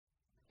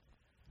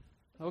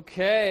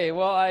Okay,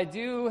 well, I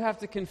do have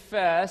to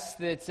confess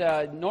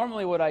that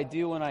normally what I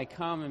do when I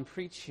come and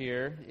preach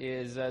here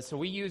is, so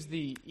we use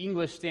the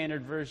English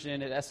Standard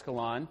Version at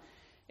Escalon,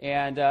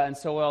 and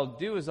so what I'll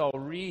do is I'll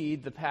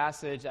read the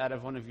passage out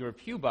of one of your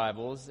pew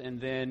Bibles,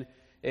 and then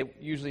it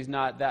usually is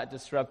not that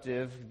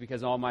disruptive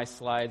because all my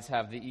slides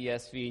have the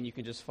ESV, and you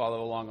can just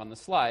follow along on the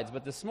slides.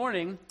 But this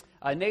morning,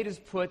 Nate has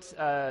put the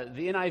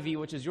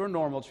NIV, which is your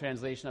normal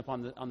translation, up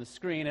on the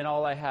screen, and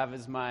all I have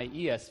is my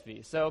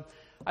ESV. So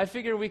I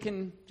figure we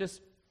can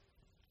just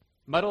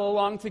muddle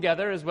along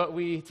together, is what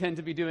we tend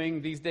to be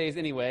doing these days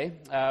anyway,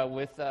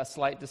 with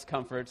slight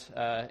discomfort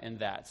in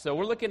that. So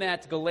we're looking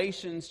at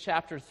Galatians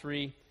chapter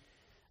 3.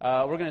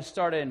 We're going to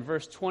start in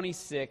verse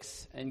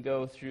 26 and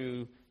go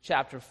through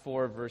chapter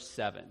 4, verse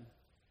 7.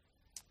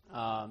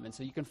 And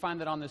so you can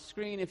find that on the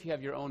screen if you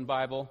have your own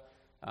Bible.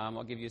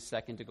 I'll give you a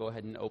second to go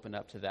ahead and open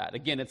up to that.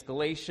 Again, it's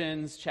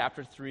Galatians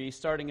chapter 3,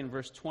 starting in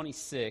verse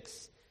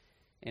 26,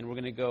 and we're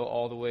going to go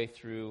all the way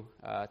through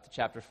to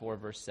chapter 4,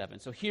 verse 7.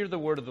 So hear the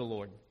word of the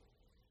Lord.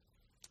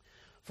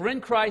 For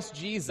in Christ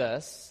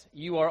Jesus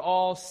you are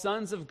all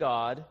sons of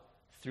God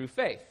through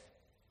faith.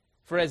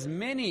 For as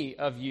many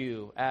of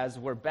you as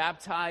were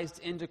baptized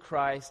into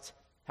Christ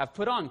have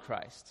put on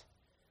Christ.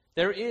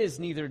 There is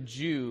neither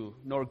Jew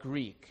nor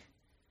Greek.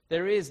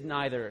 There is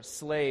neither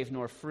slave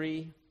nor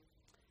free.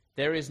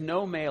 There is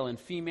no male and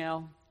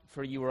female,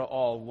 for you are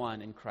all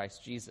one in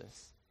Christ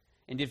Jesus.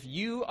 And if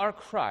you are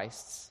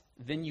Christ's,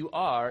 then you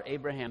are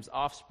Abraham's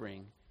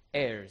offspring,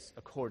 heirs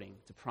according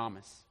to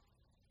promise.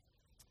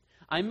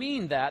 I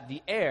mean that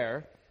the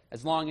heir,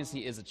 as long as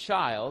he is a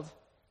child,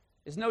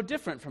 is no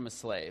different from a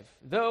slave,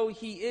 though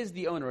he is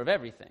the owner of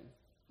everything.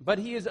 But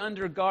he is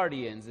under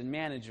guardians and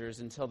managers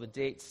until the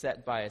date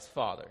set by his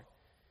father.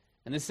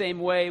 In the same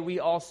way, we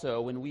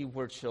also, when we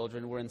were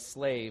children, were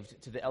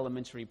enslaved to the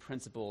elementary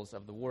principles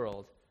of the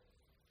world.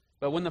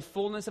 But when the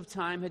fullness of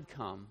time had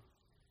come,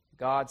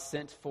 God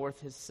sent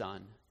forth his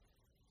Son,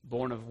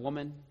 born of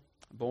woman,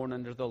 born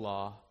under the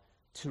law,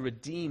 to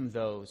redeem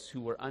those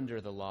who were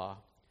under the law,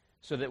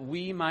 so that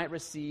we might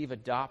receive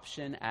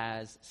adoption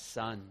as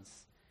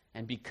sons.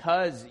 And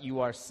because you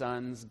are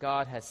sons,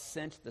 God has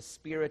sent the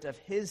Spirit of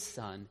his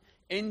Son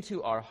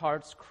into our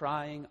hearts,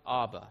 crying,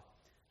 Abba,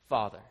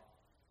 Father.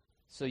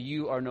 So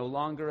you are no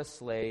longer a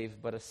slave,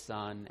 but a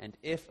son, and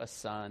if a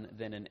son,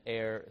 then an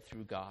heir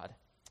through God.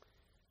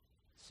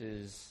 This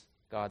is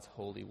God's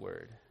holy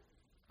word.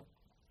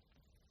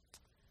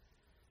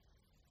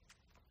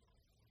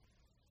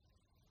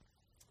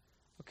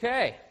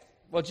 Okay,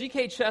 well,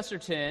 G.K.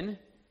 Chesterton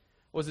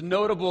was a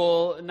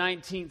notable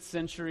 19th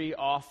century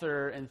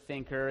author and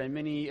thinker, and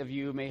many of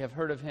you may have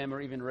heard of him or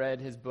even read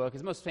his book.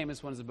 His most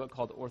famous one is a book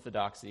called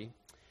Orthodoxy.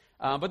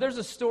 But there's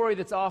a story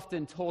that's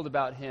often told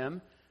about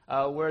him,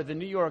 where the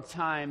New York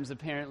Times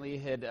apparently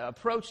had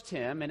approached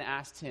him and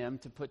asked him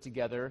to put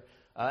together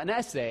an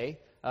essay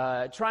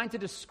trying to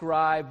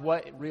describe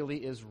what really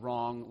is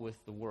wrong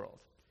with the world.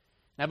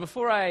 Now,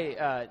 before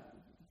I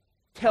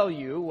tell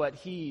you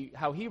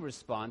how he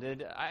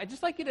responded, I'd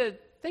just like you to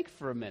think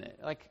for a minute.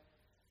 Like,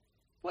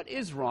 what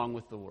is wrong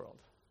with the world?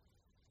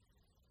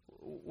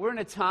 We're in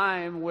a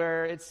time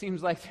where it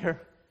seems like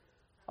there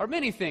are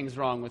many things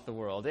wrong with the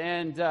world,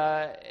 and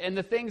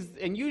the things,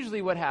 and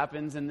usually what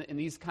happens in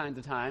these kinds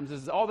of times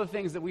is all the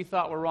things that we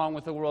thought were wrong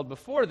with the world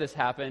before this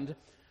happened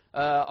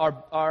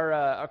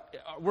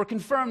were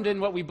confirmed in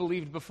what we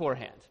believed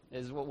beforehand.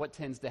 Is what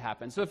tends to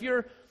happen. So if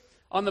you're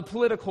on the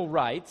political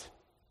right,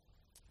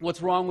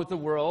 what's wrong with the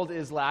world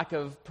is lack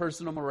of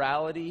personal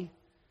morality,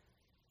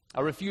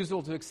 a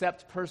refusal to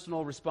accept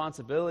personal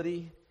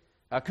responsibility,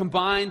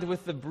 combined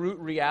with the brute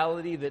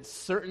reality that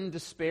certain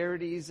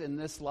disparities in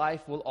this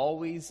life will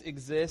always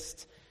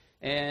exist,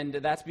 and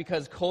that's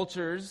because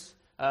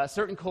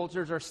certain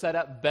cultures are set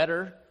up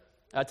better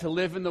to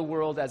live in the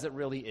world as it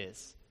really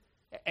is.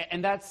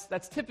 And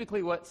that's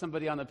typically what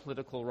somebody on the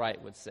political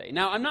right would say.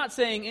 Now, I'm not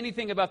saying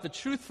anything about the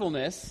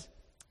truthfulness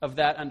of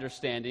that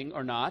understanding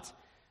or not,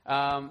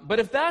 but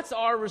if that's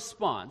our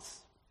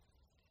response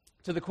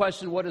to the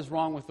question, what is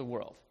wrong with the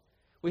world,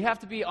 we have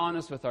to be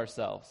honest with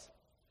ourselves.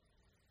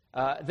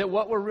 That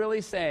what we're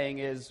really saying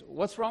is,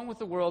 what's wrong with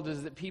the world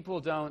is that people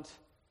don't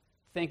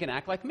think and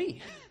act like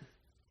me.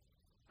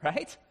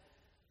 Right?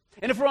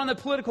 And if we're on the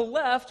political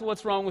left,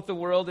 what's wrong with the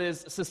world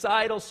is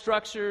societal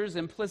structures,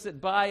 implicit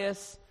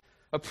bias,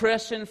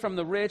 oppression from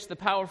the rich, the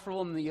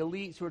powerful, and the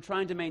elites who are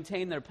trying to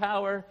maintain their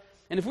power.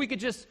 And if we could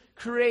just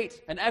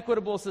create an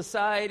equitable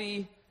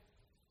society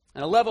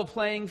and a level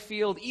playing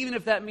field, even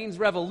if that means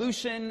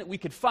revolution, we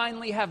could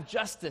finally have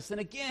justice. And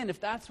again,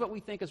 if that's what we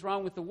think is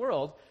wrong with the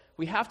world,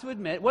 we have to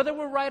admit, whether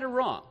we're right or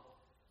wrong,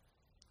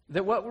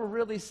 that what we're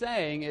really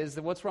saying is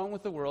that what's wrong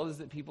with the world is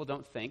that people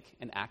don't think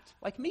and act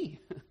like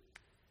me.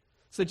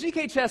 So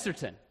G.K.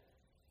 Chesterton,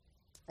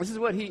 this is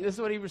what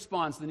he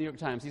responds to the New York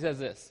Times. He says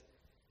this: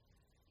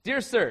 "Dear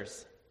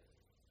sirs,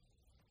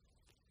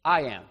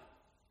 I am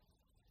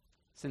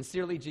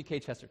sincerely G.K.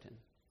 Chesterton."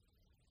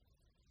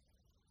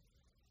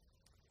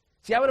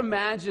 See, I would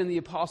imagine the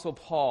Apostle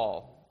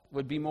Paul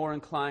would be more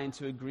inclined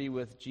to agree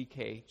with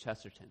G.K.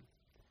 Chesterton.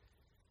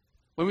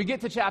 When we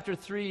get to chapter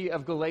 3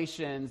 of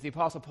Galatians, the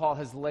Apostle Paul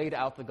has laid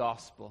out the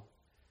gospel.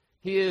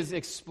 He has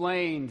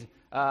explained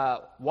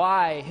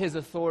why his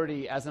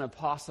authority as an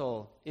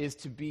apostle is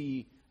to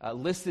be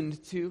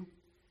listened to.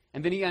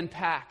 And then he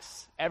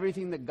unpacks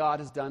everything that God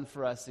has done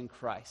for us in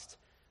Christ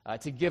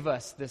to give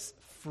us this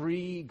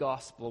free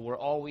gospel where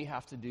all we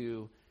have to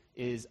do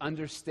is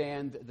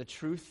understand the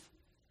truth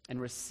and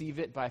receive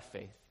it by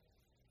faith.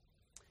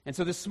 And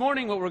so this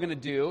morning what we're going to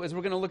do is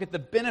we're going to look at the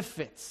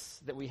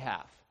benefits that we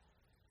have.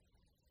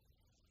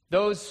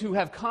 Those who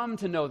have come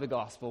to know the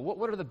gospel,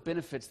 what are the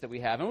benefits that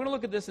we have? And we're going to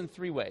look at this in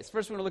three ways.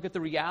 First, we're going to look at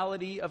the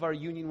reality of our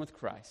union with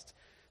Christ.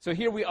 So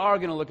here we are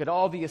going to look at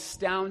all the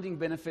astounding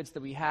benefits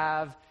that we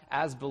have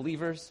as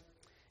believers.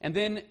 And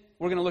then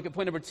we're going to look at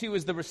point number 2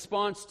 is the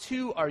response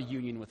to our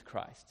union with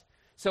Christ.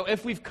 So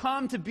if we've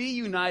come to be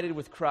united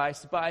with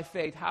Christ by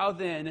faith, how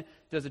then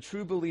does a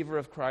true believer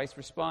of Christ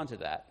respond to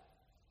that?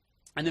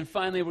 And then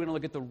finally, we're going to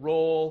look at the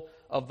role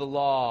of the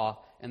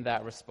law in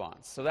that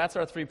response. So that's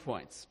our 3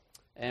 points.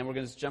 And we're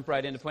going to just jump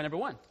right into point number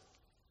 1.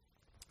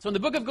 So in the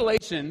book of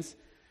Galatians,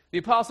 the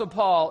Apostle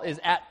Paul is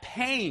at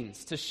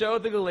pains to show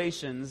the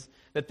Galatians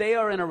that they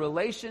are in a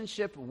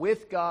relationship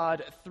with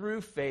God through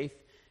faith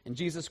in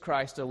Jesus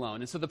Christ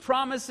alone. And so the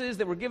promises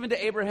that were given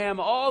to Abraham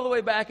all the way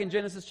back in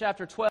Genesis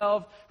chapter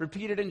 12,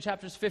 repeated in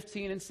chapters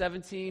 15 and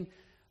 17,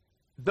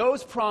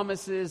 those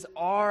promises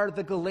are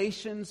the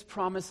Galatians'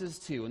 promises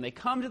too. And they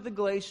come to the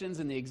Galatians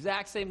in the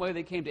exact same way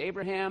they came to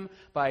Abraham,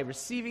 by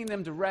receiving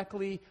them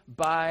directly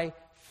by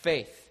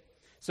faith.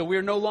 So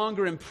we're no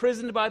longer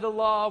imprisoned by the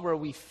law where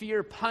we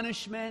fear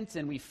punishment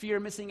and we fear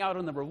missing out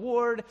on the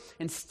reward.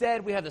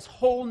 Instead, we have this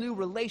whole new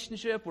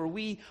relationship where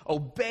we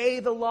obey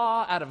the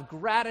law out of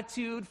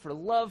gratitude for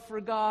love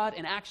for God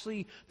and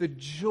actually the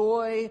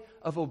joy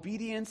of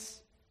obedience.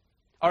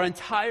 Our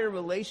entire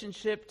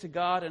relationship to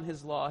God and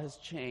His law has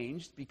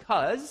changed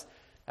because,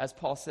 as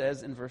Paul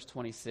says in verse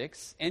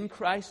 26, in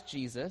Christ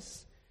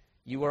Jesus,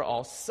 you are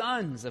all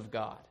sons of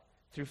God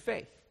through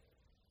faith.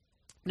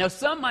 Now,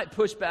 some might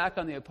push back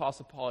on the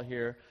Apostle Paul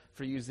here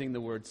for using the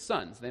word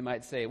sons. They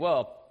might say,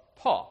 well,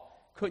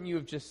 Paul, couldn't you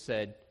have just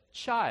said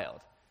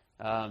child?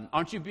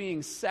 Aren't you being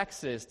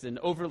sexist and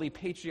overly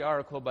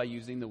patriarchal by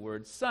using the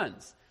word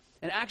sons?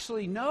 And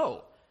actually,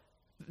 no.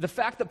 The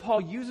fact that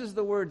Paul uses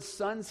the word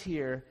sons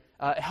here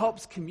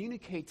helps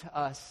communicate to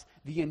us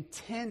the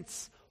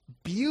intense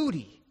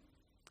beauty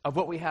of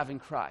what we have in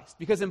Christ.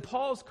 Because in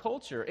Paul's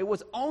culture, it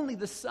was only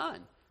the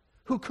son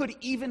who could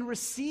even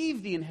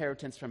receive the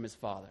inheritance from his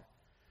father.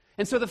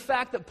 And so the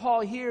fact that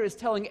Paul here is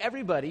telling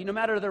everybody, no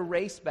matter their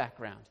race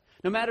background,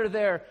 no matter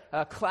their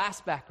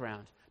class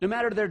background, no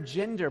matter their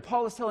gender,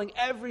 Paul is telling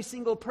every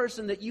single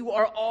person that you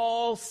are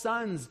all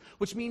sons,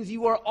 which means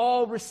you are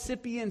all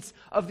recipients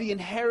of the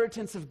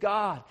inheritance of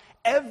God.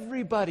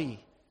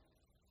 Everybody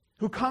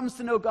who comes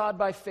to know God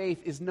by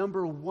faith is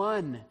number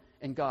one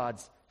in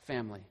God's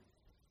family.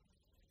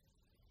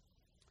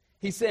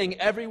 He's saying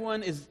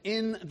everyone is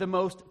in the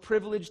most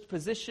privileged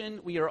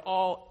position. We are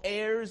all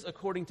heirs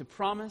according to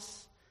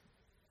promise.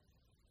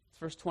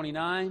 Verse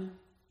 29.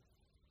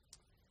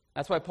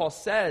 That's why Paul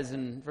says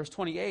in verse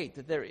 28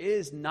 that there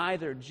is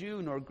neither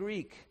Jew nor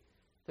Greek.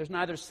 There's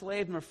neither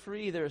slave nor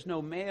free. There is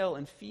no male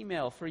and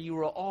female, for you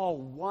are all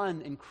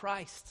one in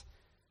Christ.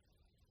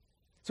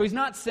 So he's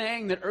not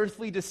saying that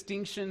earthly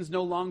distinctions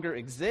no longer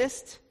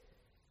exist.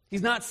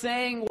 He's not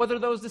saying whether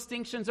those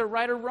distinctions are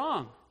right or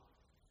wrong.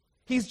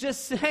 He's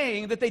just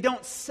saying that they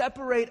don't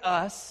separate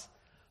us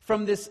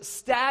from this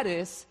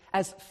status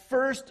as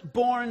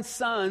firstborn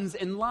sons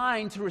in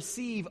line to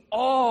receive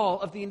all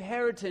of the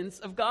inheritance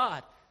of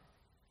God.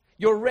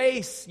 Your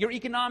race, your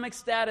economic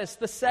status,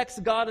 the sex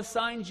God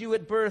assigned you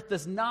at birth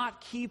does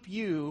not keep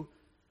you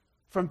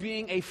from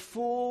being a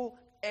full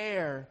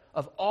heir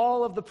of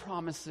all of the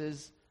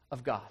promises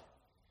of God.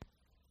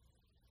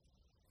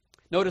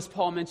 Notice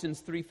Paul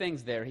mentions 3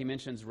 things there. He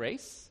mentions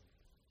race,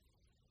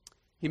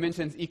 he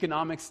mentions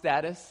economic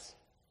status,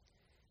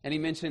 and he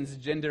mentions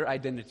gender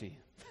identity.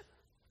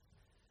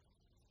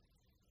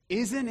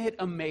 Isn't it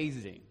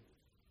amazing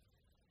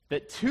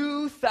that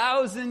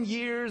 2,000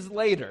 years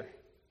later,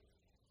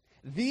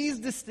 these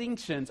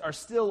distinctions are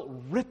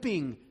still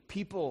ripping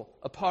people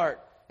apart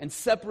and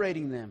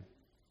separating them?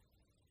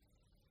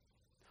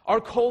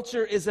 Our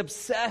culture is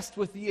obsessed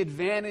with the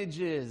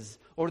advantages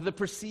or the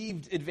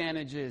perceived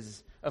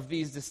advantages of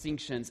these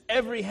distinctions.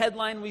 Every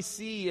headline we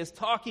see is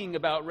talking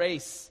about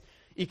race,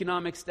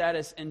 economic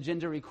status, and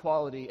gender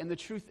equality. And the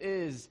truth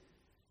is,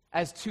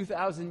 as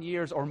 2,000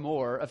 years or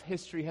more of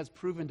history has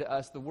proven to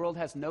us, the world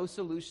has no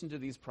solution to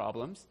these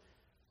problems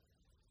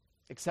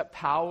except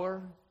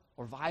power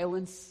or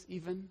violence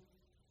even.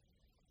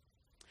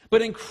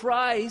 But in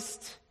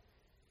Christ,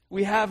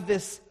 we have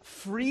this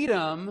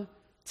freedom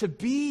to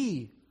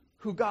be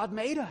who God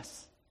made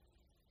us.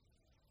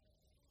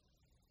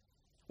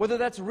 Whether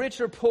that's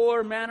rich or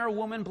poor, man or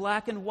woman,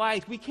 black and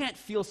white, we can't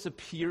feel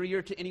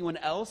superior to anyone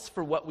else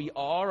for what we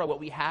are or what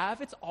we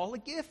have. It's all a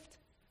gift.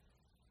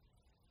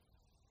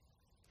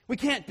 We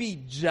can't be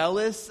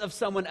jealous of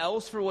someone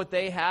else for what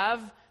they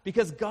have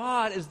because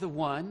God is the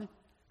one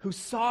who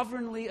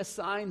sovereignly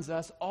assigns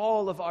us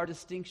all of our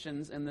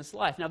distinctions in this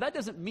life. Now, that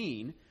doesn't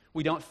mean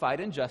we don't fight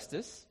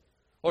injustice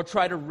or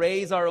try to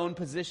raise our own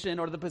position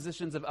or the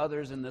positions of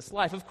others in this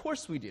life. Of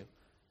course we do.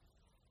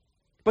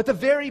 But the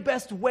very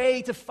best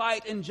way to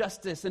fight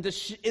injustice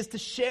is to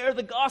share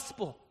the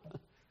gospel.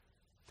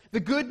 The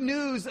good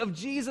news of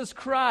Jesus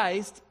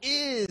Christ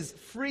is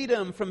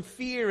freedom from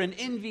fear and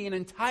envy and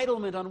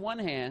entitlement on one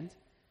hand,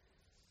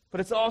 but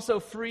it's also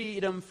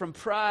freedom from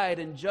pride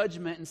and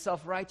judgment and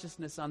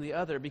self-righteousness on the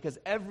other, because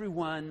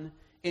everyone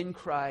in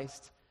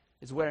Christ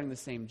is wearing the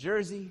same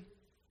jersey.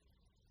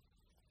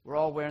 We're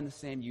all wearing the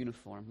same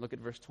uniform. Look at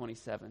verse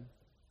 27.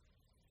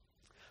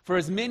 For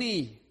as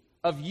many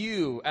of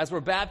you as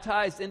were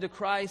baptized into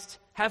Christ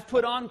have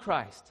put on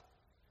Christ.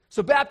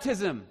 So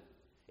baptism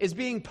is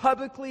being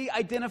publicly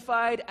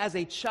identified as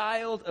a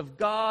child of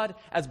God,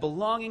 as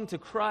belonging to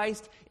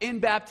Christ. In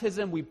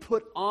baptism, we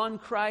put on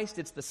Christ.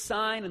 It's the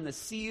sign and the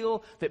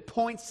seal that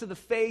points to the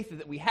faith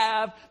that we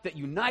have, that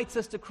unites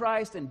us to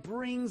Christ and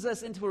brings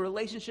us into a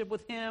relationship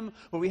with Him,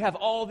 where we have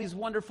all these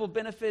wonderful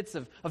benefits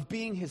of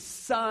being His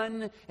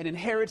son and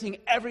inheriting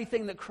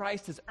everything that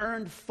Christ has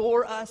earned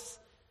for us.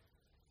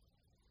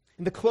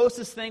 And the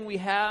closest thing we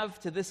have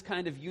to this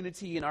kind of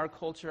unity in our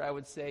culture, I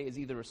would say, is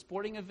either a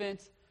sporting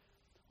event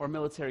or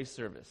military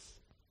service.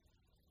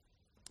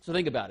 So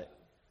think about it.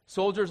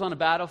 Soldiers on a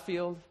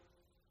battlefield,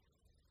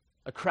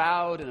 a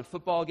crowd in a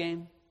football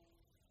game.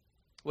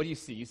 What do you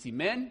see? You see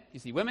men, you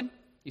see women,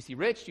 you see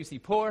rich, you see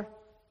poor,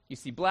 you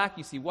see black,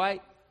 you see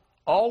white,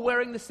 all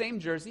wearing the same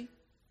jersey,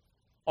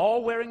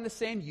 all wearing the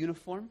same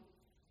uniform,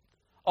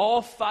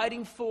 all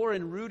fighting for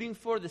and rooting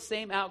for the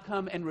same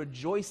outcome and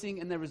rejoicing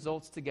in the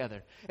results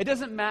together. It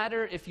doesn't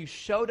matter if you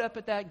showed up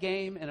at that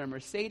game in a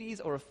Mercedes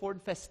or a Ford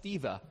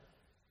Festiva.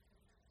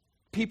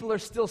 People are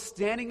still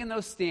standing in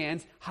those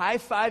stands,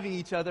 high-fiving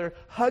each other,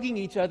 hugging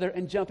each other,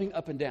 and jumping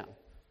up and down.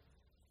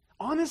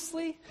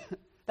 Honestly,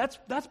 that's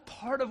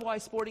part of why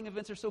sporting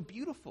events are so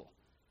beautiful.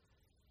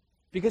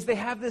 Because they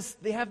have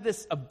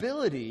this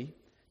ability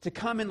to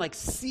come and like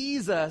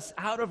seize us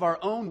out of our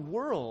own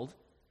world,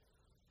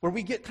 where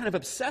we get kind of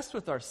obsessed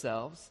with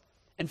ourselves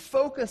and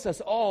focus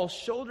us all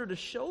shoulder to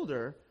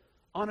shoulder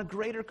on a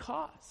greater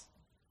cause.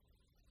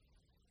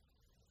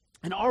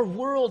 And our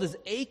world is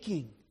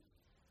aching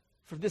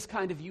for this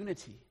kind of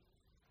unity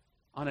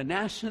on a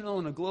national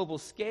and a global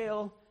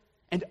scale.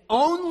 And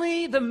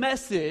only the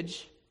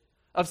message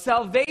of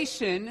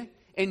salvation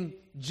in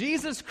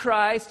Jesus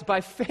Christ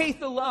by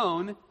faith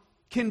alone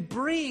can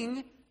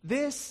bring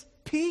this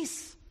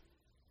peace.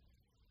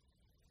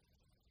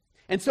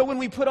 And so when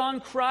we put on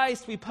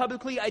Christ, we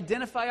publicly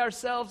identify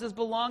ourselves as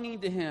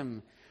belonging to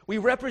Him. We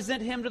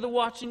represent Him to the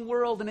watching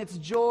world, and it's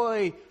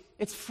joy,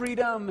 it's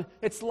freedom,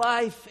 it's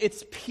life,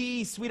 it's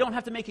peace. We don't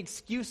have to make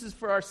excuses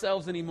for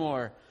ourselves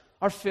anymore,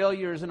 our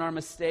failures and our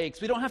mistakes.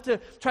 We don't have to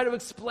try to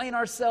explain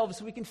ourselves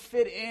so we can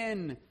fit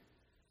in.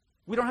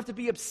 We don't have to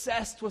be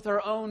obsessed with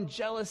our own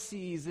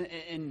jealousies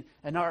and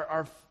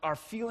our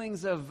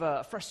feelings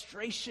of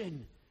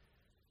frustration.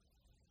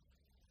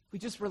 We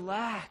just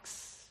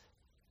relax,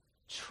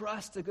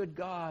 trust a good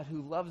God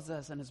who loves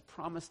us and has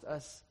promised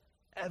us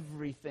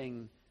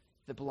everything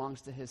that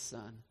belongs to His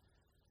Son.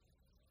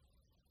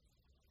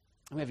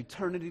 And we have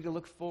eternity to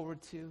look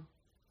forward to,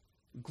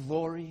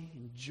 glory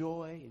and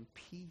joy and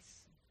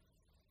peace,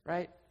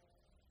 right?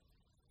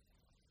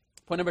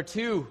 Point number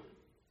 2,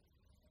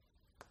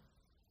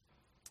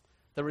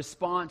 the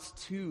response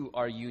to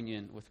our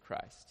union with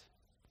Christ.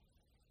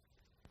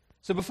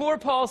 So before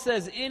Paul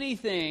says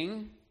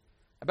anything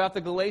about the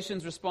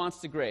Galatians' response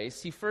to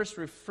grace, he first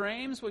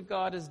reframes what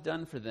God has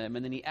done for them,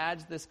 and then he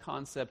adds this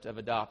concept of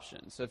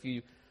adoption. So if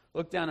you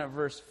look down at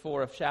verse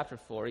 4 of chapter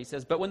 4, he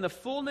says, "But when the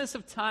fullness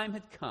of time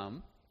had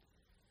come,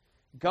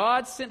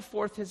 God sent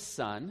forth His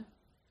Son,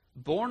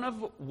 born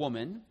of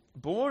woman,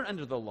 born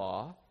under the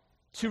law,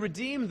 to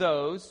redeem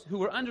those who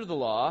were under the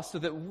law, so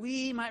that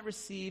we might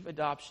receive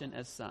adoption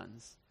as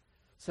sons."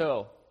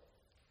 So,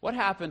 what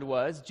happened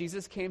was,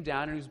 Jesus came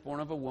down and He was born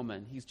of a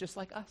woman. He's just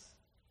like us.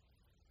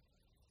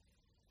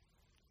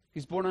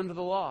 He's born under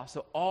the law.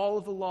 So all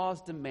of the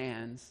law's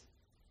demands,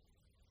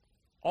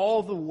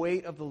 all the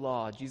weight of the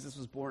law, Jesus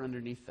was born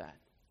underneath that.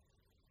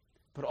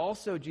 But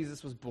also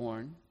Jesus was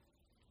born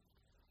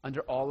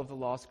under all of the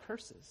law's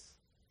curses.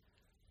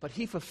 But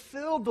He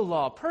fulfilled the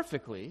law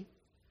perfectly,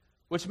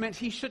 which meant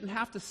He shouldn't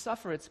have to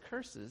suffer its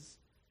curses.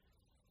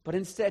 But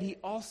instead, He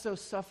also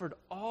suffered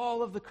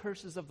all of the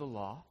curses of the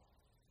law,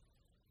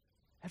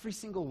 every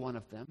single one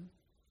of them,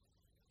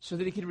 so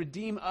that He could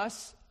redeem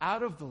us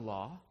out of the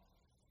law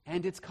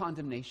and its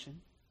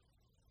condemnation,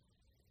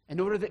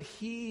 in order that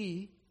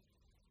He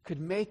could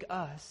make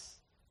us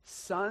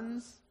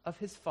sons of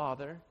His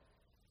Father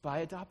by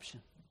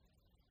adoption.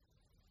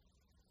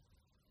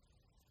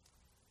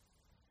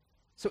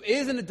 So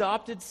is an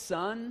adopted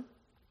son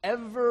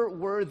ever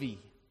worthy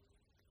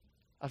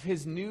of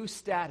his new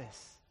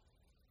status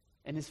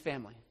in his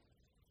family?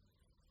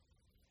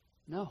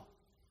 No.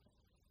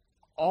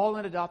 All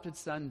an adopted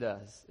son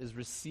does is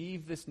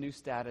receive this new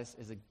status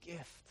as a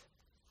gift.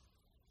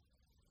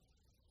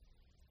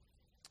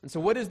 And so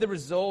what is the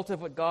result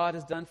of what God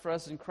has done for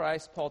us in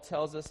Christ? Paul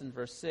tells us in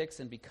verse 6,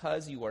 and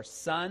because you are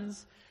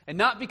sons, and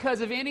not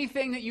because of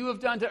anything that you have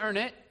done to earn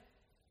it,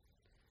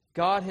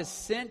 God has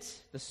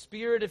sent the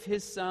Spirit of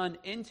His Son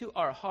into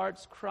our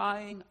hearts,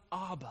 crying,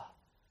 Abba,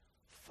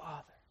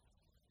 Father.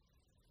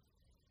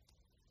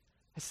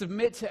 I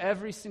submit to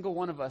every single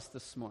one of us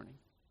this morning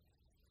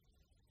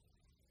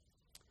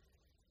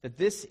that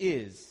this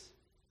is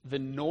the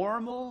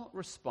normal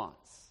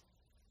response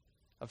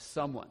of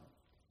someone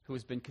who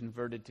has been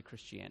converted to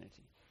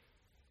Christianity.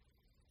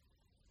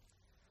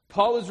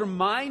 Paul is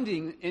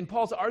reminding, in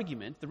Paul's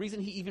argument, the reason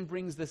he even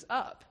brings this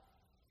up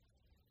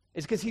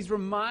is because he's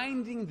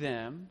reminding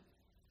them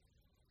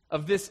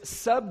of this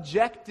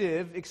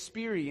subjective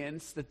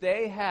experience that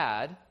they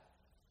had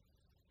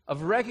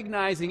of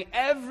recognizing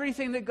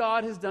everything that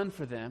God has done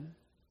for them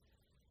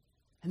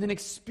and then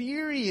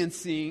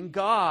experiencing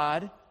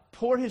God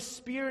pour His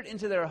Spirit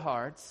into their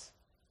hearts,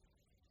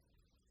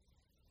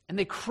 and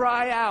they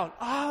cry out,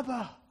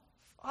 Abba,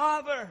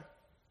 Father.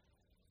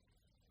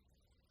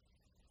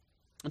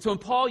 And so when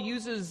Paul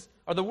uses,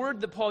 or the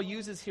word that Paul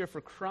uses here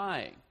for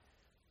crying,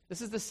 this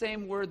is the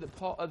same word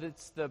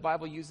that the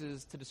Bible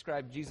uses to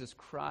describe Jesus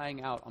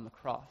crying out on the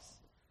cross.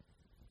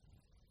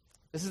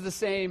 This is the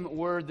same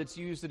word that's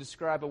used to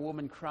describe a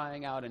woman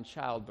crying out in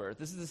childbirth.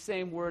 This is the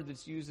same word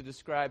that's used to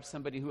describe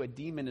somebody who a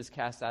demon is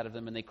cast out of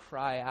them and they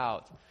cry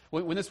out.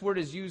 When this word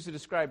is used to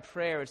describe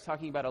prayer, it's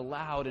talking about a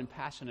loud and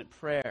passionate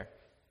prayer.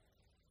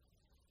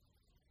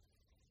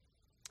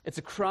 It's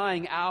a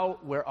crying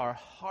out where our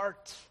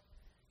heart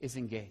is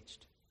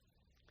engaged.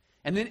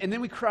 And then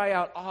we cry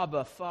out,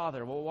 Abba,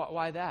 Father. Well,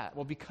 why that?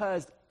 Well,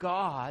 because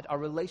God, our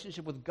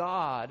relationship with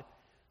God,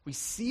 we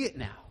see it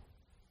now.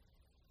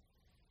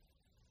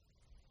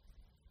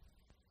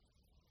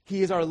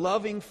 He is our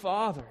loving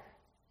Father.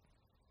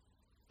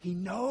 He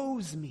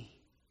knows me.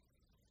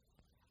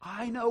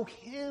 I know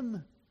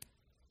Him.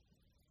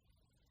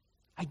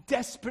 I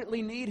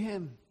desperately need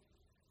Him.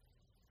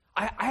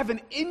 I have an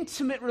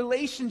intimate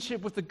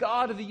relationship with the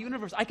God of the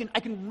universe. I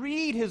can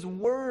read His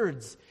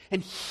words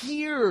and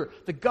hear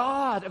the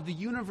God of the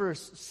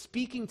universe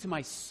speaking to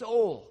my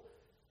soul.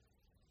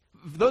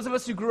 Those of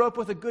us who grew up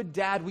with a good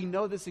dad, we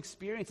know this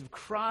experience of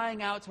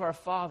crying out to our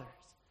fathers.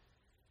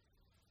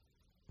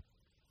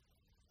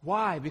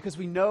 Why? Because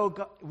we know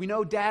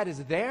Dad is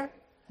there,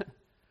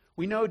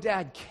 we know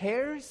Dad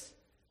cares,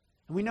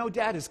 and we know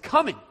Dad is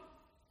coming.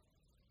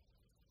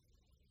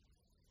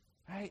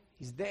 Right?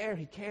 He's there,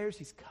 He cares,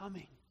 He's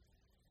coming.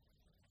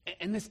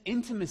 And this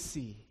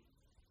intimacy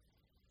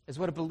is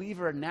what a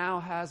believer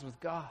now has with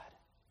God.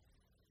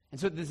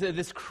 And so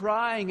this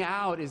crying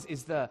out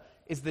is the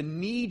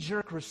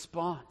knee-jerk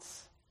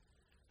response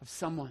of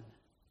someone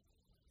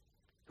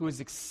who has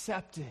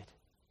accepted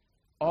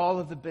all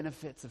of the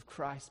benefits of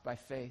Christ by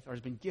faith, or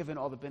has been given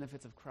all the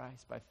benefits of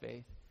Christ by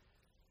faith.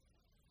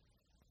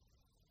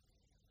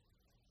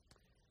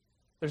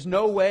 There's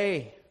no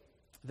way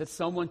that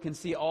someone can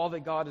see all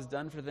that God has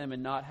done for them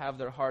and not have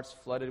their hearts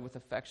flooded with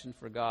affection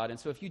for God. And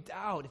so if you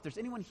doubt, if there's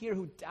anyone here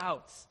who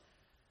doubts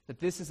that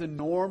this is a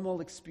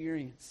normal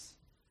experience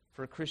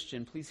for a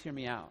Christian, please hear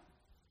me out.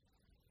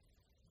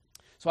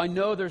 So I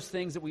know there's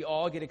things that we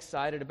all get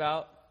excited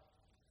about.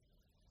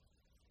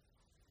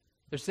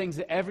 There's things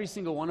that every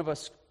single one of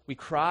us, we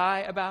cry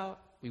about,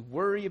 we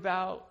worry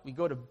about, we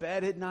go to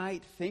bed at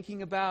night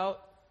thinking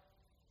about.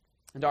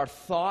 And our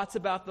thoughts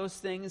about those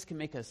things can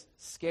make us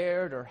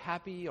scared or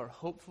happy or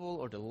hopeful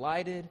or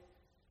delighted.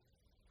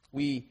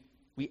 We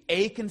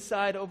ache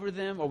inside over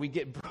them, or we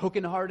get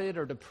brokenhearted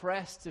or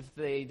depressed if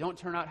they don't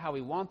turn out how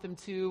we want them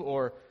to,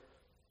 or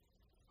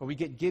we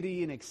get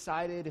giddy and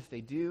excited if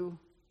they do.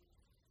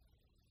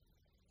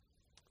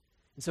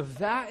 And so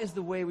that is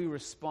the way we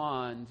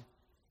respond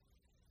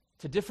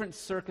to different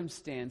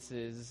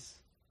circumstances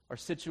or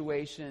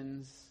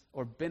situations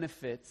or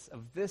benefits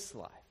of this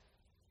life.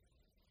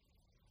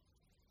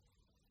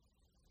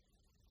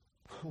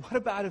 What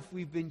about if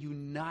we've been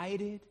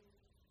united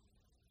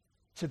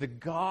to the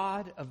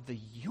God of the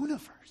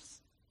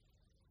universe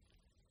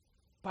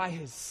by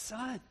His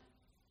Son?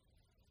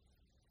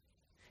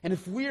 And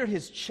if we're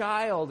His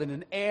child and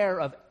an heir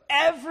of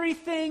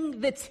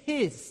everything that's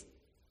His,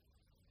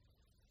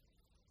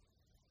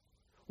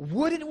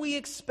 wouldn't we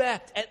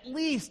expect at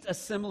least a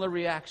similar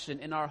reaction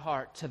in our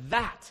heart to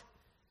that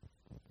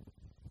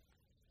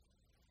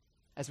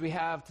as we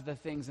have to the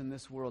things in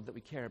this world that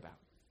we care about?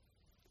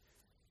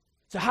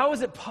 So how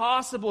is it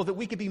possible that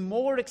we could be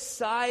more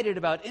excited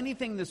about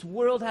anything this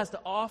world has to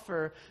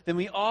offer than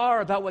we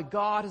are about what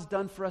God has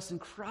done for us in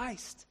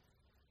Christ?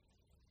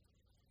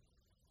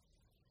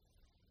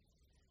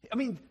 I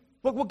mean,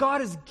 what God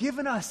has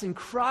given us in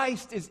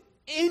Christ is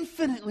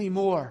infinitely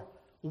more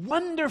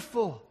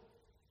wonderful,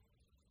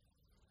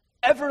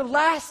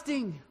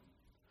 everlasting,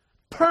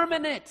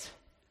 permanent,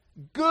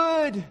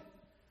 good,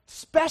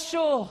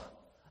 special,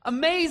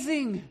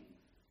 amazing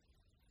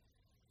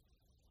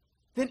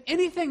than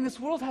anything this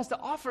world has to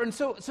offer. And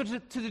so to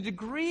the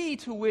degree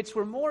to which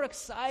we're more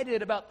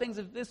excited about things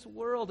of this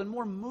world and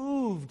more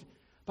moved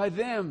by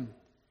them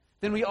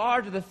than we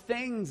are to the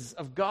things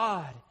of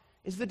God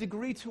is the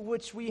degree to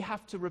which we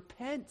have to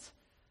repent.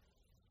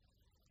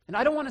 And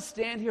I don't want to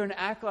stand here and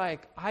act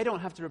like I don't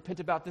have to repent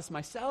about this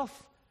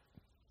myself.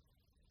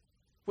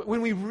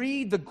 When we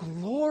read the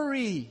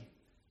glory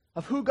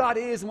of who God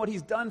is and what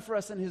He's done for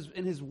us in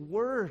His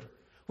Word,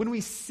 when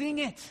we sing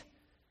it,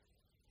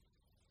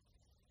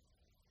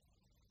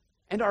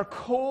 and our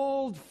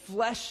cold,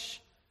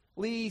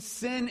 fleshly,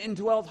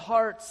 sin-indwelt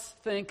hearts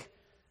think,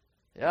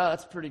 yeah,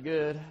 that's pretty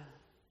good.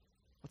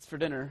 What's for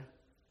dinner?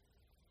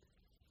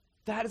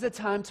 That is a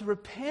time to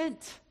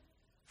repent.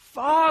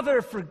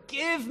 Father,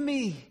 forgive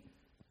me.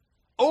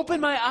 Open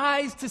my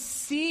eyes to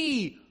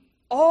see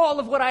all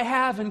of what I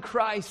have in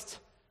Christ.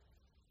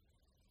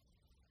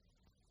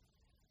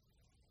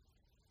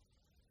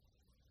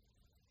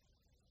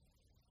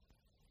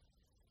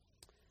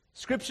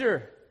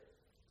 Scripture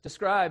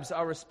describes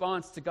our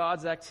response to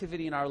God's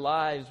activity in our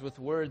lives with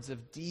words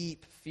of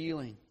deep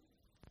feeling.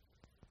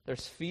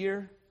 There's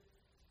fear.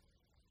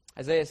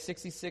 Isaiah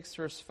 66,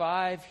 verse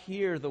 5,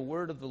 hear the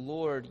word of the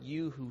Lord,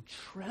 you who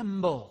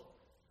tremble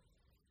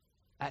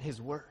at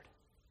His word.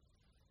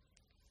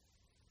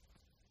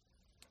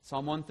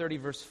 Psalm 130,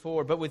 verse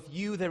 4, but with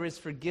you there is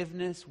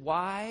forgiveness.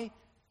 Why?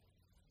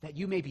 That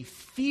you may be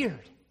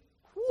feared.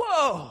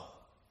 Whoa!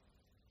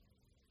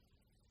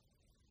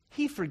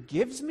 He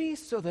forgives me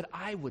so that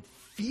I would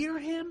fear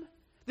Him?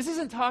 This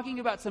isn't talking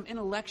about some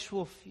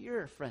intellectual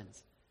fear,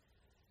 friends.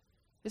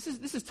 This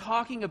is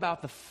talking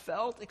about the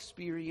felt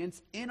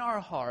experience in our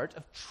heart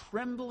of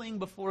trembling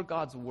before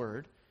God's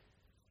word.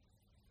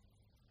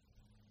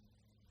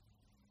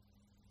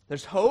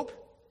 There's hope.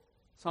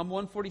 Psalm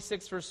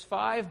 146, verse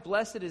 5,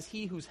 blessed is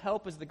he whose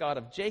help is the God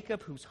of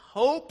Jacob, whose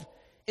hope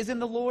is in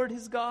the Lord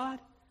his God.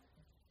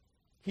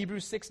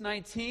 Hebrews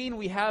 6:19,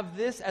 we have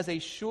this as a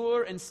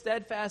sure and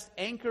steadfast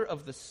anchor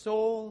of the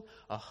soul,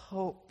 a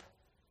hope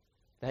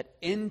that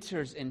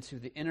enters into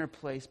the inner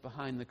place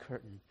behind the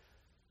curtain.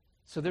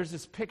 So there's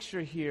this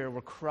picture here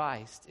where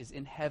Christ is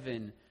in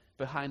heaven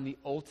behind the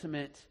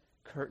ultimate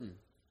curtain.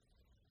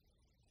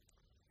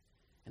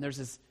 And there's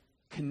this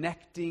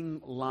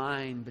connecting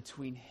line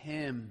between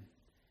Him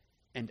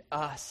and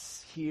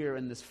us here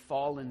in this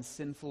fallen,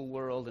 sinful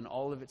world and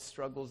all of its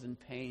struggles and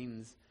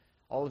pains,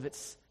 all of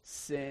its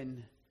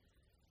sin.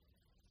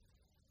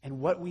 And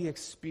what we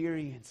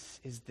experience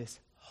is this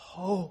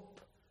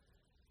hope,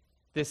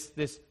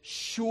 this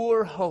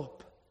sure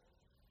hope.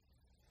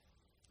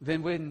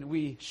 Then when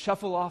we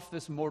shuffle off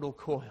this mortal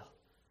coil,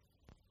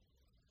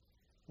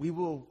 we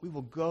will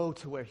go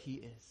to where He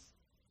is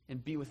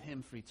and be with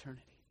Him for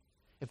eternity.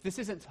 If this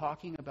isn't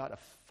talking about a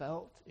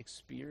felt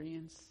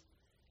experience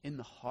in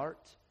the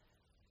heart,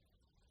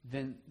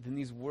 then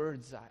these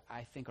words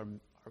I think are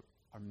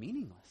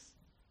meaningless.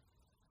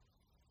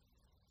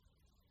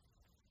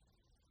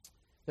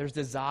 There's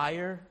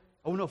desire.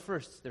 Oh no,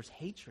 first there's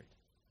hatred.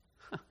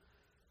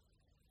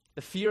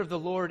 The fear of the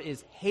Lord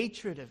is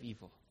hatred of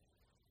evil.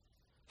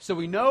 So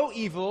we know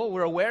evil,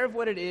 we're aware of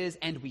what it is,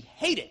 and we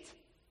hate it.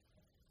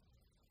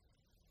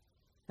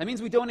 That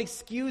means we don't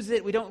excuse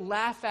it, we don't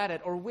laugh at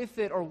it or with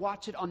it or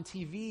watch it on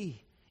TV.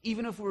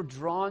 Even if we're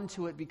drawn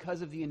to it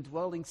because of the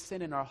indwelling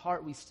sin in our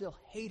heart, we still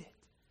hate it.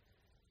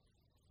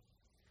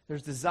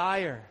 There's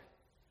desire.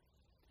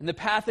 In the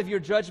path of your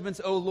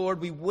judgments, O Lord,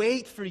 we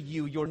wait for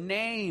you, your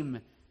name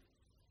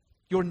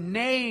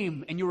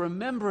and your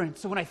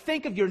remembrance. So when I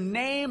think of your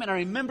name and I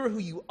remember who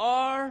you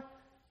are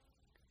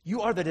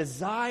the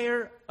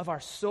desire of our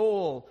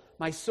soul.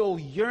 My soul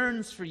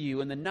yearns for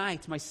you in the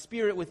night. My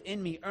spirit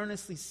within me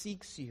earnestly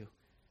seeks you.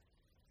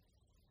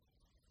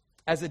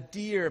 As a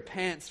deer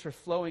pants for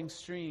flowing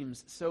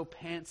streams, so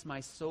pants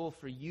my soul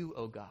for you,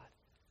 O God.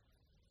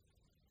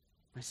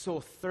 My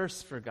soul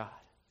thirsts for God,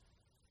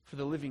 for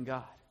the living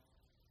God.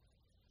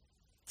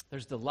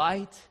 There's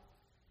delight.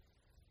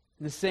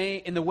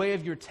 In the way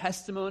of your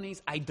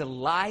testimonies, I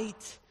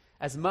delight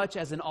as much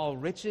as in all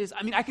riches.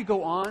 I mean, I could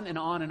go on and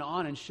on and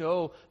on and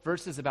show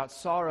verses about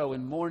sorrow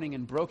and mourning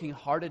and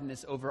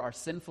brokenheartedness over our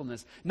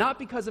sinfulness. Not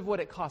because of what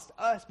it cost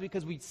us, but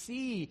because we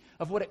see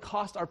of what it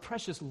cost our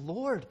precious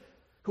Lord,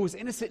 who was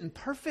innocent and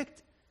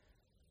perfect.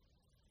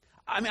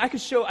 I mean, I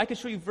could show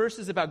you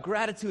verses about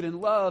gratitude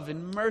and love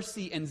and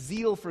mercy and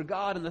zeal for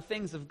God and the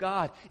things of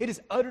God. It is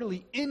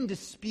utterly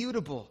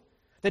indisputable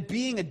that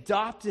being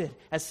adopted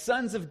as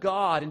sons of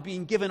God and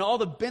being given all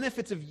the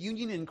benefits of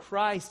union in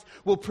Christ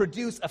will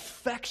produce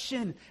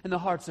affection in the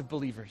hearts of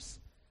believers.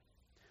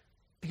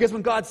 Because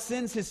when God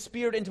sends His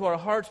Spirit into our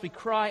hearts, we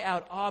cry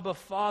out, Abba,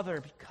 Father,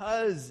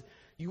 because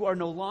you are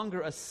no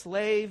longer a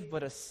slave,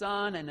 but a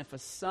son, and if a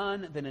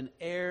son, then an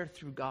heir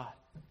through God.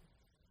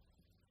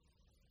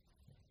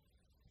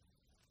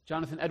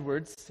 Jonathan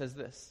Edwards says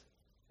this.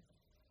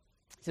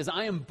 He says,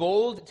 I am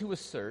bold to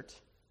assert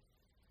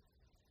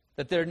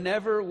that there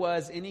never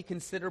was any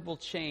considerable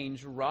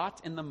change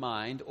wrought in the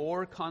mind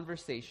or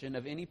conversation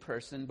of any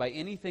person by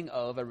anything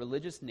of a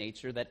religious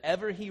nature that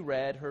ever he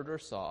read, heard, or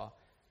saw,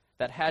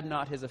 that had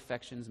not his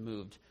affections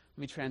moved.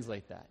 Let me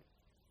translate that.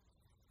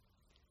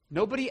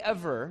 Nobody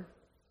ever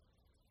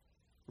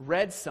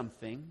read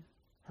something,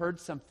 heard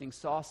something,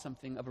 saw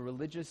something of a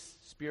religious,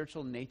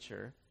 spiritual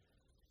nature,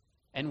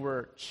 and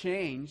were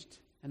changed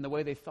in the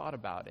way they thought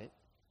about it,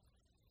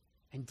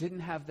 and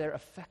didn't have their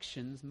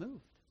affections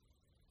moved.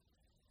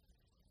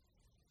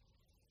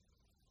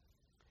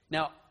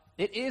 Now,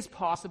 it is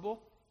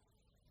possible,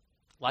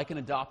 like an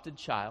adopted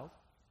child,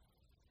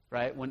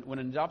 right? When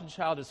an adopted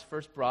child is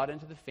first brought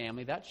into the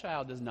family, that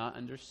child does not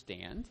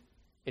understand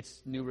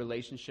its new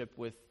relationship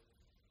with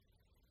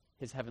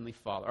his heavenly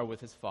father, or with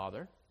his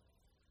father.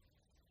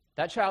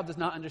 That child does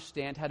not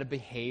understand how to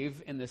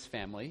behave in this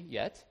family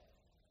yet.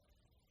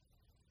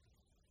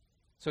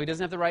 So he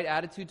doesn't have the right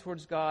attitude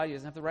towards God. He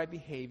doesn't have the right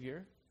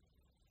behavior.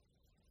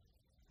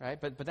 Right?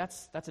 But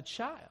that's a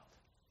child.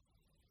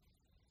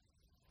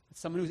 It's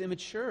someone who's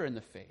immature in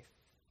the faith.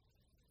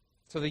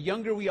 So the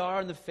younger we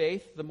are in the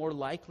faith, the more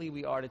likely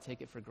we are to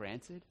take it for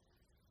granted.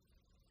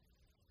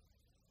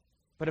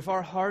 But if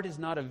our heart is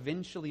not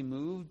eventually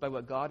moved by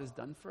what God has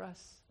done for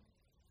us,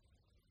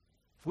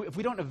 if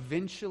we don't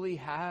eventually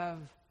have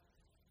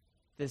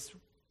this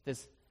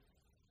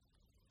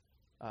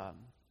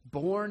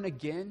born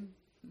again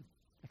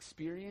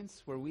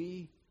experience where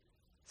we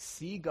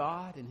see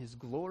God and His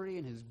glory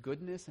and His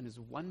goodness and His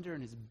wonder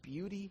and His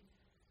beauty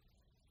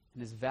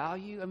and His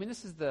value. I mean,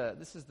 this is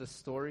the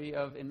story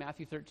of in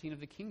Matthew 13 of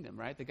the kingdom,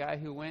 right? The guy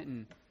who went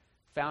and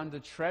found the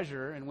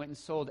treasure and went and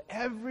sold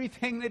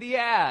everything that he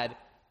had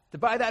to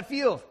buy that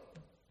field.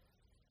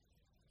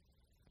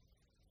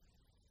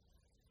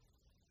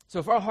 So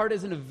if our heart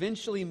isn't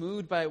eventually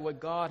moved by what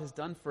God has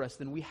done for us,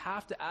 then we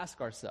have to ask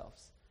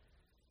ourselves,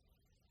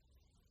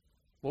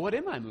 well, what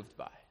am I moved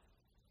by?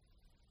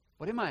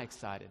 What am I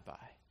excited by?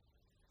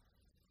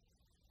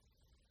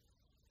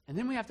 And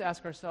then we have to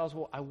ask ourselves,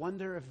 well, I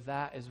wonder if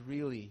that is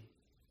really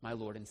my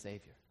Lord and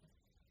Savior.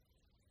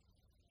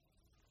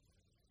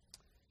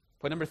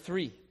 Point number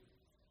 3,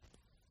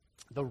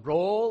 the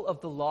role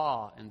of the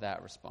law in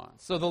that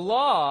response. So the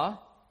law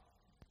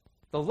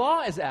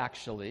is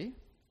actually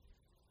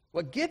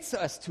what gets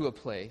us to a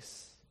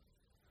place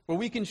where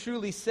we can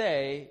truly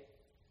say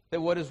that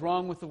what is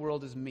wrong with the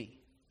world is me.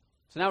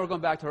 So now we're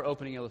going back to our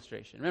opening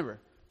illustration. Remember,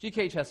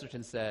 G.K.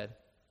 Chesterton said,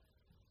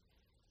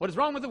 what is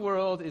wrong with the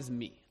world is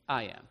me.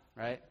 I am,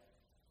 right?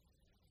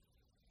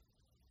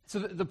 So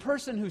the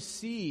person who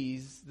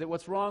sees that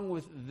what's wrong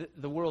with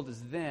the world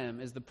is them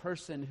is the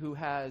person who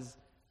has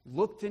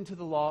looked into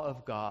the law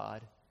of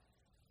God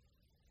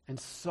and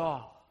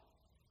saw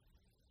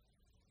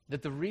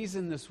that the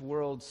reason this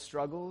world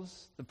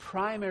struggles, the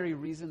primary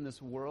reason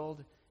this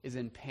world is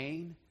in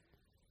pain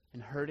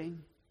and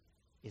hurting,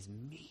 is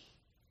me.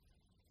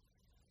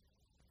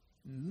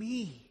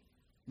 Me.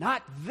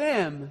 Not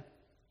them.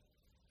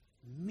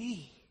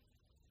 Me.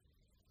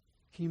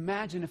 Can you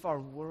imagine if our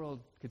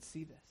world could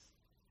see this?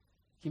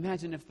 Can you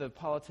imagine if the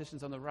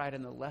politicians on the right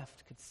and the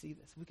left could see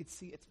this? We could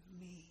see it's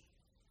me.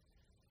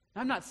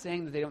 I'm not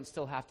saying that they don't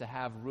still have to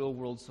have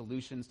real-world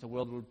solutions to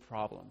world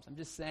problems. I'm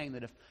just saying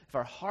that if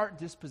our heart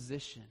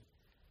disposition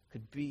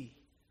could be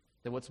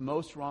that what's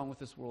most wrong with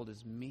this world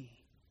is me,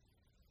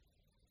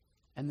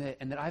 and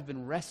that I've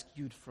been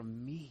rescued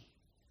from me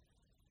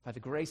by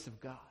the grace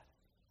of God,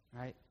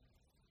 right?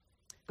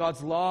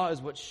 God's law is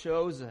what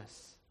shows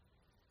us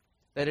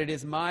that it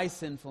is my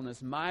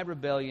sinfulness, my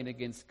rebellion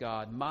against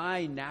God,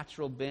 my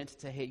natural bent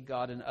to hate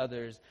God and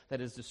others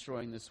that is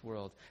destroying this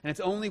world. And it's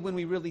only when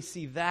we really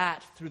see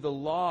that through the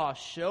law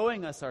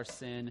showing us our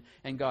sin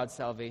and God's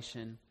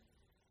salvation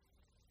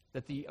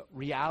that the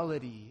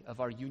reality of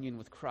our union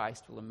with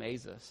Christ will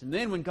amaze us. And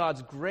then when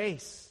God's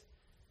grace,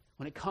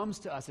 when it comes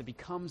to us, it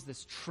becomes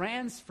this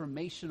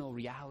transformational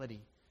reality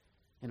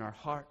in our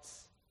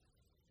hearts.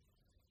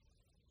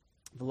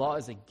 The law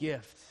is a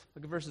gift.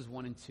 Look at verses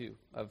 1 and 2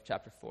 of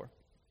chapter 4.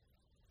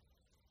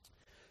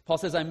 Paul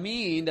says, I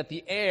mean that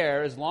the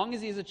heir, as long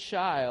as he is a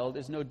child,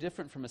 is no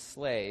different from a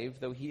slave,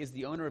 though he is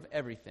the owner of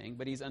everything,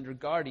 but he's under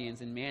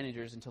guardians and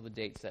managers until the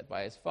date set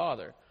by his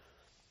father.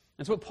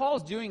 And so what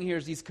Paul's doing here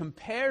is he's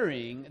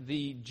comparing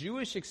the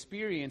Jewish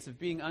experience of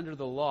being under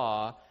the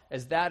law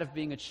as that of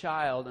being a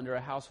child under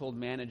a household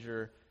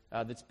manager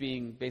that's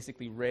being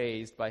basically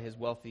raised by his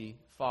wealthy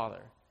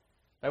father.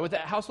 Right, what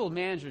that household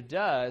manager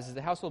does is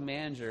the household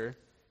manager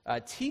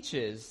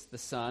teaches the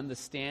son the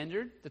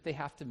standard that they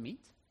have to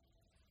meet.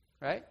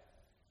 Right?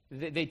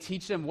 They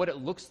teach them what it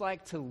looks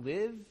like to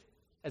live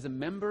as a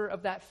member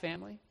of that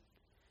family.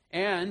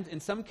 And in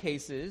some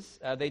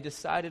cases, they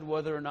decided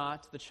whether or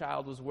not the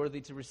child was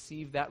worthy to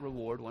receive that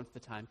reward once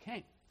the time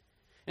came.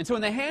 And so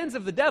in the hands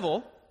of the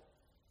devil,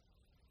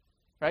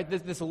 right,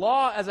 this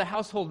law as a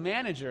household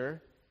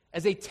manager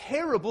is a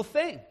terrible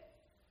thing.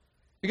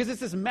 Because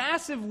it's this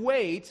massive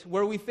weight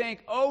where we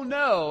think, oh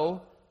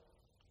no,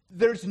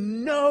 there's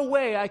no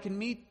way I can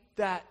meet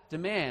that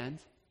demand.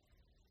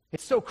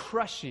 It's so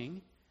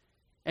crushing,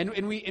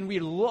 and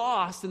we're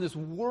lost in this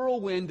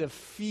whirlwind of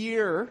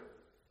fear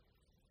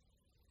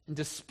and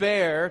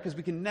despair because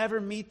we can never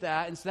meet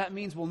that, and so that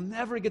means we'll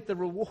never get the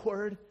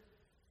reward.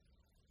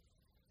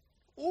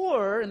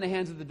 Or, in the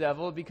hands of the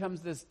devil, it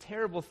becomes this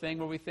terrible thing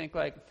where we think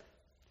like,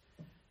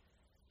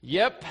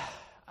 yep,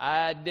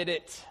 I did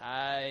it.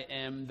 I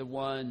am the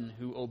one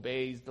who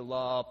obeys the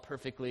law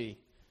perfectly.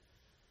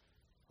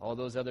 All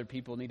those other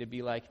people need to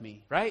be like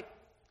me, right?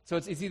 So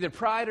it's either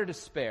pride or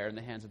despair in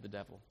the hands of the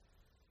devil.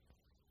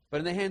 But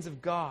in the hands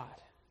of God,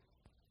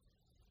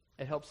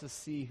 it helps us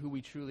see who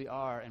we truly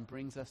are and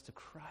brings us to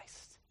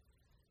Christ,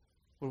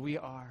 where we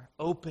are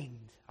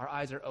opened, our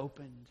eyes are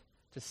opened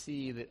to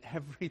see that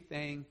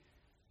everything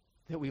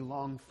that we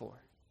long for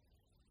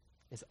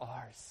is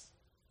ours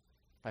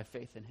by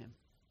faith in him.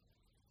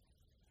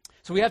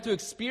 So we have to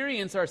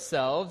experience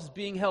ourselves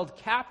being held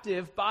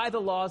captive by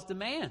the law's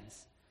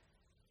demands.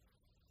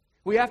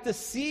 We have to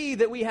see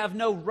that we have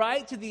no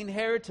right to the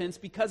inheritance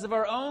because of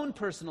our own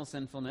personal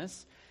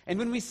sinfulness. And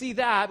when we see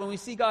that, when we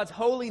see God's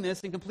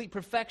holiness and complete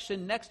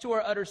perfection next to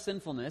our utter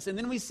sinfulness, and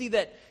then we see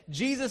that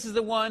Jesus is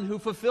the one who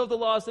fulfilled the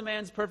law's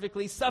demands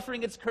perfectly,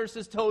 suffering its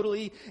curses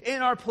totally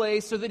in our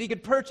place so that he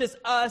could purchase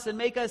us and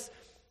make us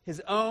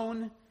his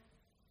own,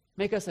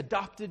 make us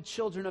adopted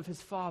children of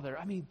his Father.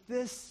 I mean,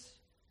 this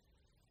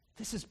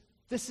is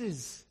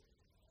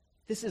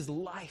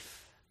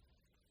life.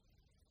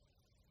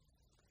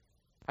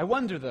 I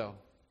wonder, though,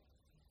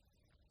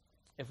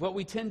 if what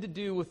we tend to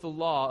do with the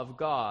law of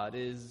God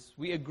is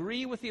we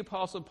agree with the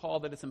Apostle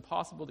Paul that it's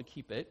impossible to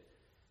keep it,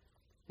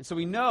 and so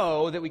we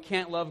know that we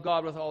can't love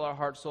God with all our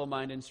heart, soul,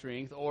 mind, and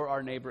strength, or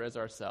our neighbor as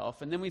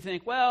ourselves, and then we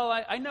think, well,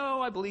 I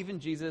know I believe in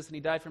Jesus, and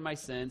he died for my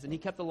sins, and he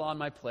kept the law in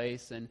my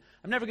place, and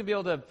I'm never going to be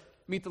able to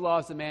meet the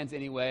law's demands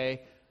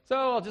anyway, so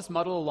I'll just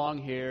muddle along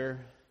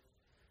here,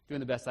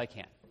 doing the best I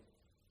can.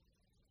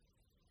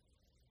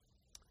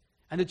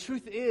 And the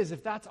truth is,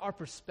 if that's our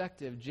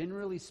perspective,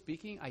 generally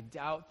speaking, I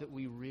doubt that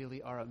we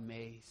really are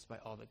amazed by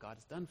all that God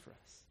has done for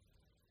us.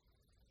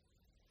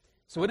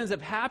 So what ends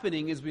up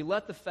happening is we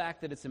let the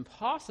fact that it's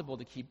impossible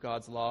to keep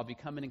God's law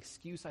become an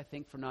excuse, I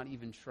think, for not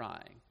even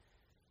trying.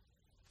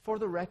 For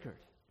the record,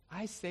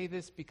 I say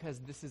this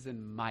because this is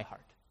in my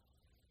heart.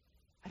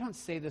 I don't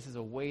say this as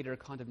a weight or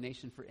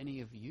condemnation for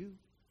any of you.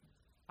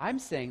 I'm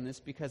saying this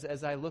because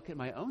as I look at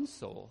my own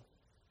soul,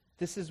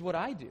 this is what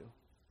I do.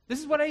 This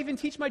is what I even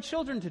teach my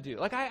children to do.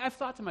 Like, I've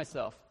thought to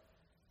myself,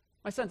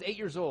 my son's 8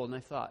 years old, and I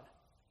thought,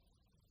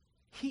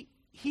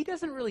 he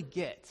doesn't really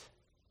get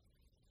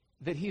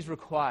that he's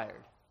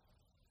required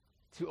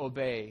to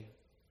obey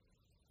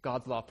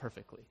God's law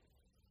perfectly.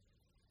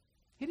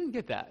 He didn't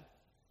get that.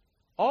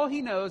 All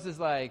he knows is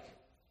like,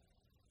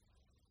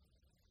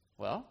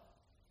 well,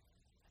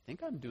 I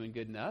think I'm doing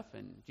good enough,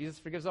 and Jesus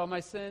forgives all my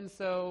sins,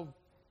 so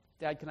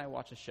Dad, can I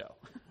watch a show?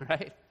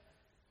 Right?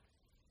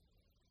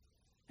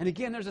 And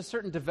again, there's a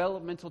certain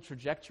developmental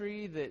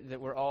trajectory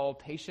that we're all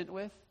patient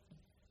with.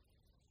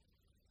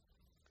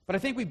 But I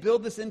think we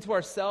build this into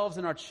ourselves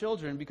and our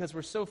children because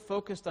we're so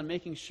focused on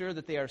making sure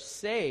that they are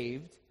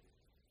saved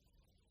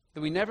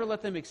that we never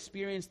let them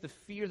experience the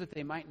fear that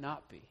they might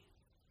not be.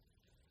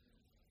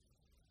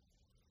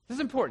 This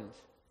is important.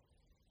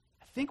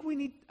 I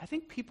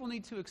think people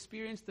need to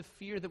experience the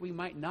fear that we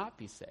might not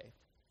be saved.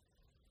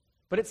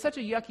 But it's such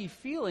a yucky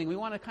feeling, we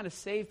want to kind of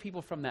save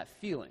people from that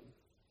feeling.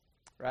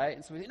 Right?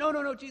 And so we think,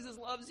 no, Jesus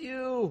loves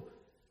you.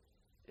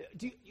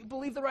 Do you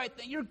believe the right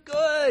thing? You're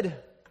good.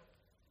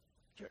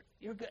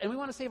 You're good. And we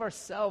want to save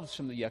ourselves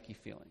from the yucky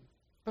feeling.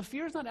 But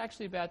fear is not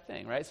actually a bad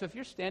thing, right? So if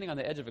you're standing on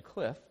the edge of a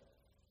cliff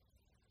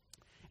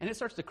and it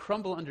starts to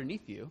crumble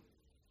underneath you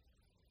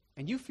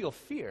and you feel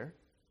fear,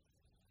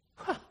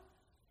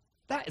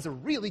 that is a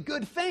really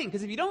good thing.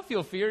 Because if you don't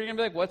feel fear, you're going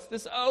to be like, what's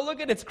this? Oh, look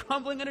at it. It's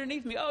crumbling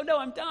underneath me. Oh, no,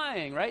 I'm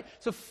dying, right?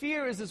 So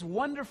fear is this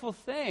wonderful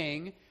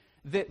thing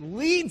that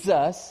leads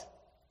us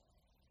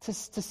to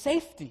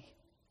safety.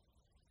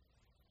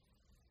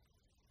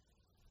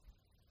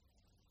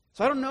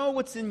 So I don't know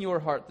what's in your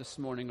heart this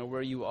morning or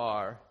where you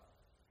are.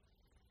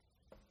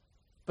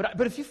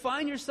 But if you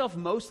find yourself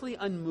mostly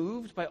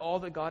unmoved by all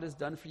that God has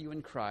done for you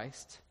in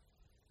Christ,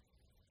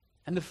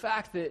 and the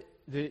fact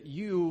that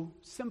you,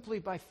 simply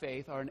by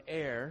faith, are an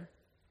heir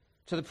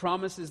to the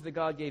promises that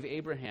God gave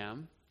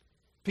Abraham,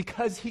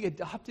 because he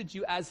adopted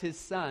you as his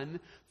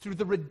son through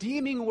the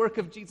redeeming work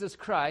of Jesus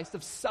Christ,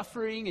 of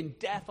suffering and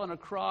death on a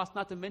cross,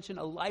 not to mention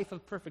a life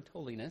of perfect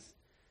holiness,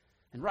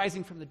 and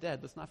rising from the dead.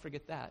 Let's not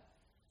forget that.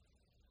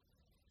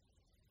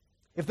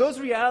 If those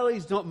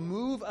realities don't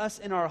move us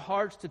in our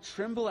hearts to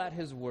tremble at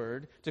his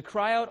word, to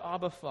cry out,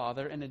 Abba,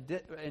 Father,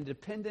 in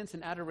dependence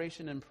and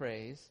adoration and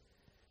praise,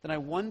 then I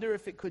wonder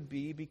if it could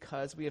be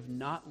because we have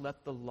not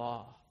let the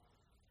law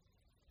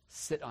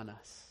sit on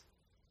us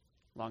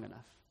long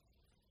enough.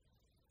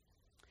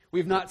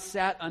 We've not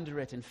sat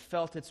under it and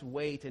felt its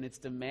weight and its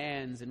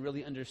demands and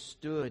really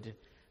understood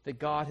that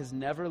God has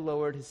never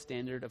lowered his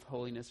standard of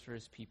holiness for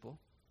his people.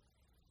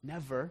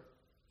 Never,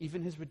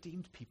 even his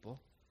redeemed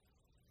people.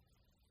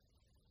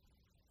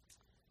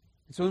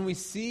 And so when we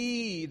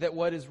see that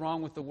what is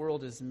wrong with the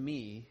world is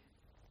me,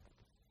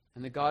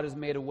 and that God has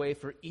made a way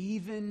for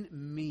even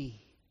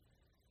me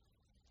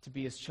to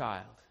be his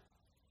child,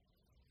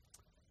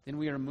 then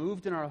we are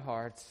moved in our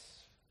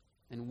hearts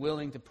and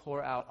willing to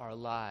pour out our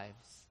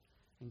lives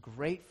in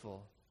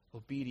grateful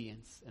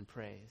obedience and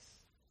praise.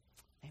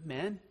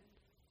 Amen.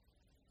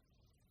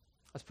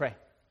 Let's pray.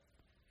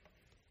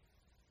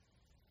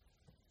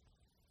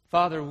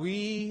 Father,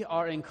 we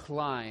are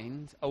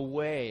inclined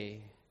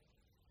away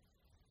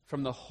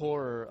from the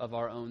horror of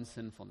our own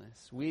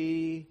sinfulness.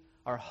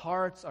 Our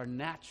hearts are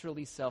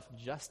naturally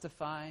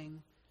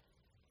self-justifying.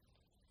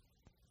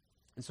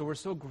 And so we're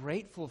so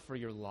grateful for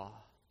your law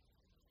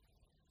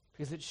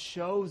because it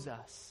shows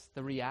us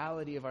the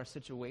reality of our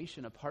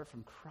situation apart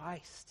from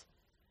Christ.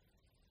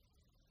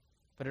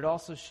 But it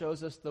also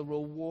shows us the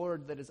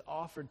reward that is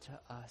offered to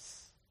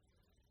us.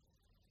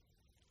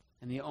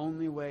 And the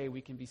only way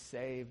we can be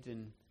saved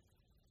and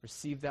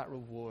receive that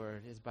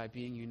reward is by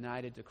being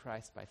united to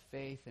Christ by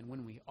faith. And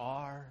when we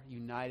are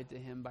united to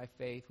him by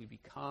faith, we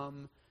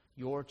become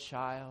your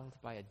child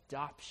by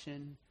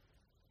adoption.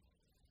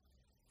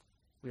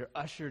 We are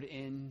ushered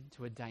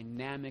into a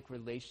dynamic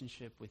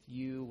relationship with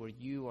you where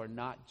you are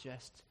not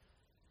just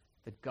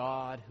the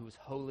God who is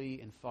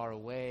holy and far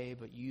away,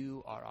 but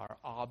you are our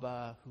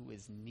Abba who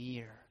is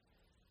near.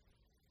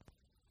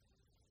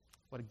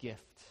 What a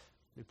gift.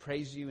 We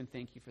praise you and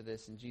thank you for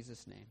this in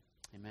Jesus' name.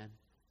 Amen.